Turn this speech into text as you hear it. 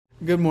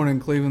Good morning,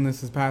 Cleveland.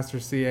 This is Pastor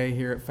CA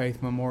here at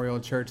Faith Memorial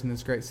Church in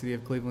this great city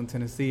of Cleveland,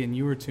 Tennessee, and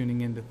you are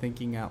tuning in to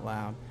Thinking Out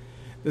Loud.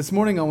 This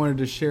morning I wanted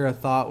to share a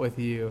thought with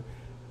you.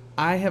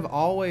 I have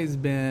always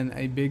been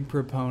a big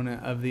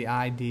proponent of the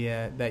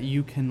idea that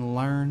you can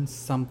learn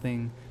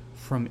something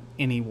from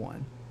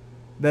anyone.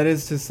 That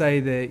is to say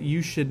that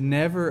you should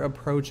never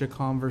approach a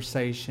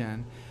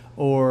conversation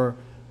or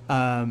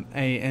an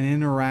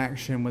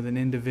interaction with an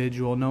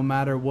individual, no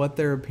matter what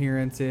their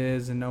appearance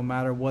is and no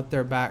matter what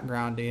their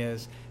background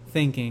is,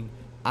 thinking,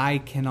 I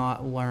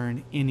cannot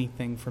learn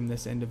anything from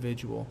this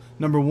individual.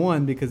 Number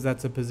one, because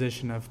that's a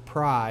position of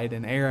pride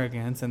and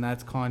arrogance, and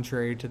that's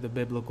contrary to the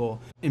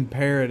biblical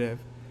imperative.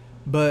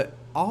 But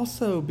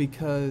also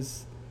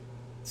because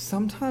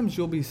sometimes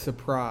you'll be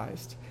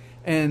surprised.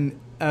 And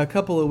a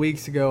couple of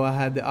weeks ago, I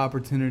had the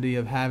opportunity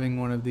of having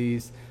one of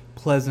these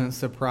pleasant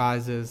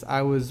surprises.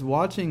 I was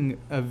watching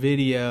a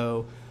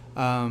video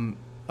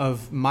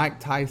of Mike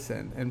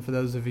Tyson, and for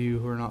those of you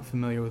who are not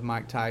familiar with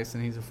Mike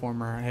Tyson, he's a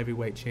former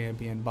heavyweight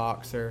champion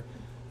boxer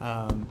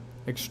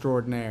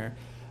extraordinaire.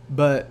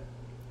 But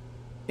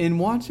in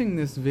watching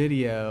this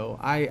video,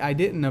 I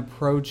didn't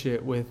approach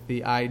it with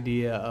the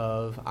idea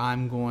of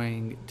I'm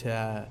going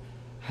to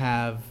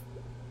have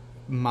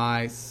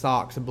my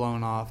socks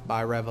blown off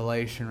by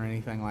revelation or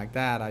anything like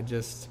that. I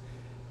just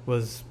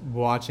was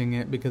watching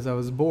it because I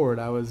was bored.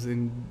 I was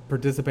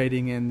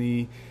participating in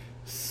the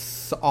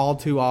all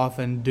too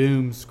often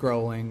doom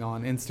scrolling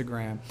on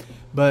Instagram.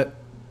 But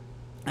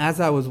as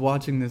I was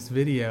watching this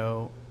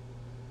video,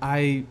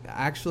 I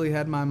actually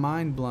had my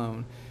mind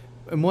blown.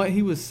 And what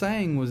he was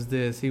saying was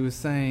this. He was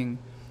saying,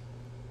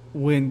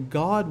 when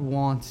God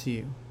wants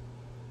you,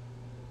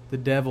 the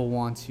devil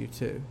wants you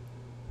too.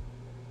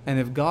 And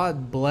if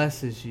God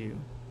blesses you,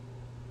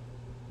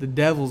 the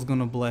devil's going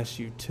to bless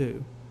you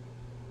too.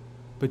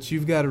 But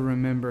you've got to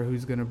remember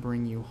who's going to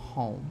bring you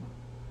home,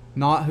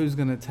 not who's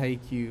going to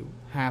take you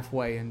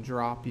halfway and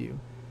drop you.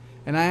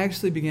 And I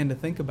actually began to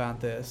think about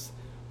this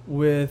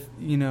with,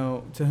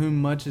 to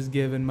whom much is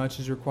given, much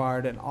is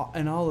required, and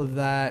all of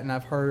that. And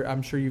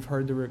I'm sure you've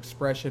heard the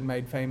expression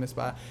made famous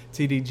by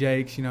T.D.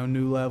 Jakes,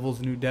 new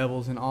levels, new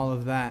devils, and all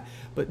of that.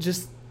 But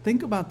just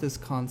think about this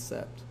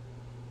concept.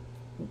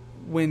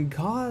 When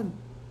God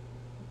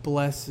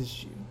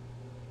blesses you,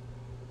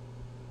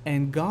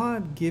 and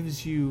God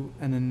gives you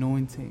an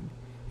anointing,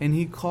 and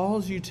He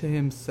calls you to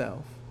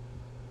Himself,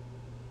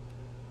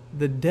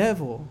 the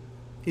devil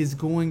is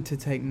going to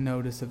take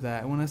notice of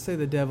that. When I say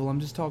the devil, I'm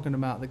just talking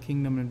about the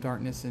kingdom of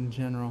darkness in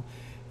general,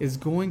 is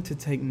going to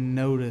take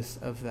notice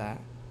of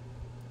that.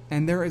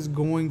 And there is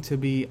going to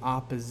be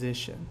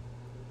opposition.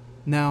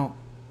 Now,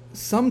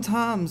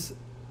 sometimes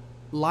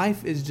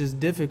life is just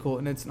difficult,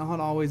 and it's not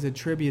always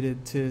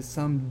attributed to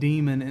some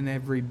demon in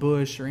every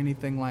bush or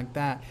anything like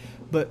that.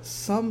 But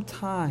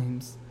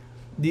sometimes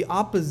the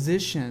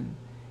opposition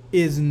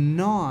is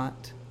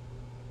not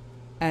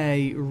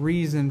a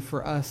reason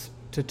for us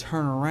to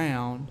turn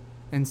around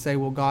and say,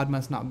 well, God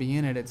must not be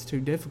in it, it's too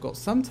difficult.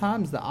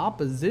 Sometimes the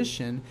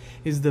opposition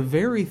is the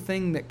very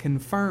thing that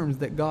confirms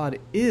that God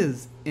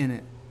is in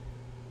it,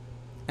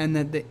 and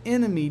that the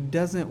enemy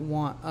doesn't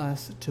want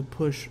us to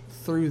push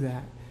through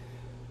that.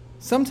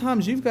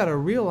 Sometimes you've got to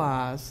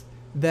realize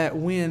that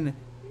when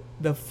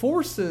the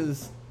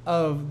forces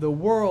of the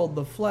world,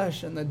 the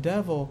flesh, and the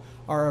devil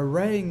are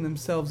arraying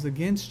themselves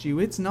against you,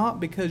 it's not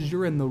because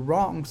you're in the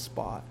wrong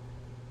spot.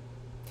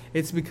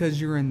 It's because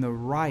you're in the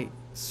right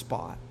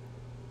spot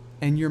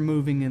and you're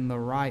moving in the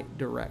right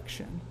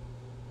direction.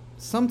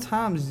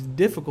 Sometimes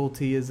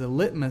difficulty is a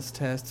litmus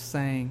test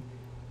saying,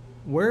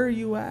 where are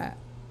you at?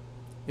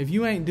 If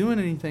you ain't doing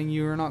anything,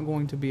 you are not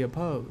going to be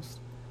opposed.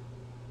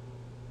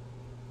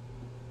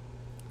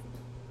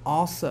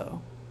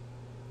 Also,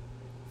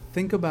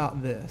 think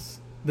about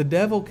this. The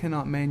devil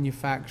cannot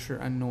manufacture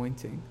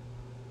anointing.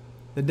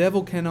 The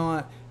devil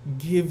cannot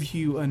give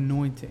you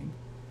anointing,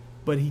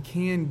 but he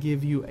can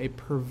give you a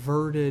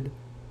perverted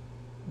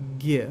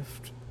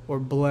gift or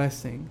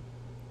blessing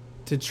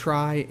to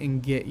try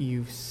and get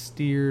you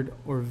steered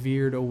or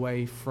veered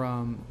away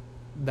from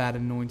that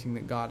anointing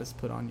that God has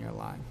put on your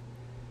life.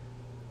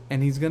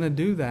 And he's going to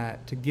do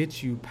that to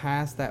get you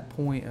past that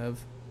point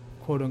of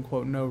quote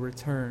unquote no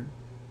return,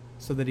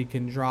 so that he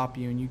can drop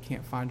you and you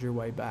can't find your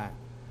way back.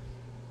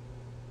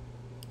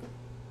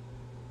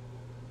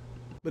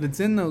 But it's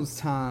in those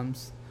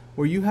times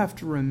where you have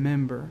to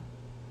remember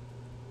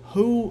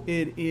who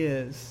it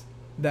is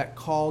that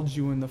called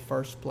you in the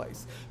first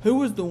place. Who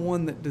was the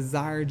one that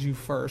desired you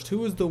first?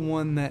 Who is the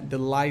one that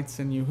delights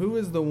in you? Who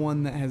is the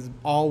one that has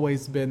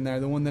always been there?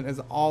 The one that has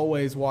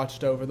always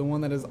watched over? The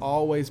one that has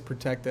always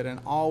protected and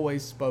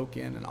always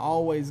spoken and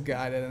always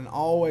guided and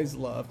always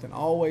loved and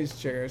always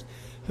cherished?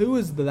 Who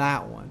is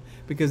that one?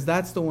 Because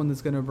that's the one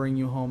that's going to bring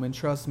you home. And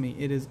trust me,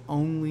 it is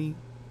only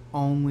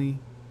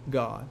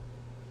God.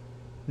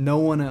 No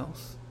one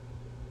else.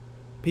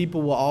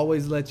 People will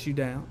always let you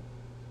down,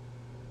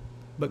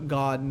 but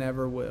God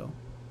never will.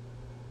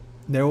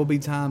 There will be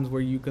times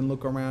where you can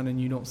look around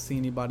and you don't see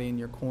anybody in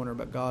your corner,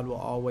 but God will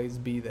always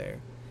be there.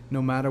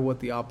 no matter what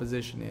the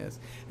opposition is.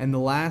 And the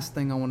last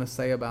thing I want to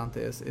say about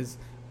this is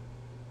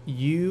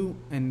you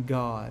and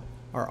God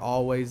are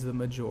always the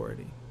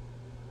majority.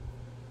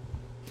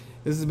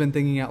 This has been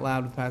Thinking Out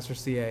Loud with Pastor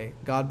CA.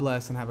 God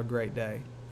bless and have a great day.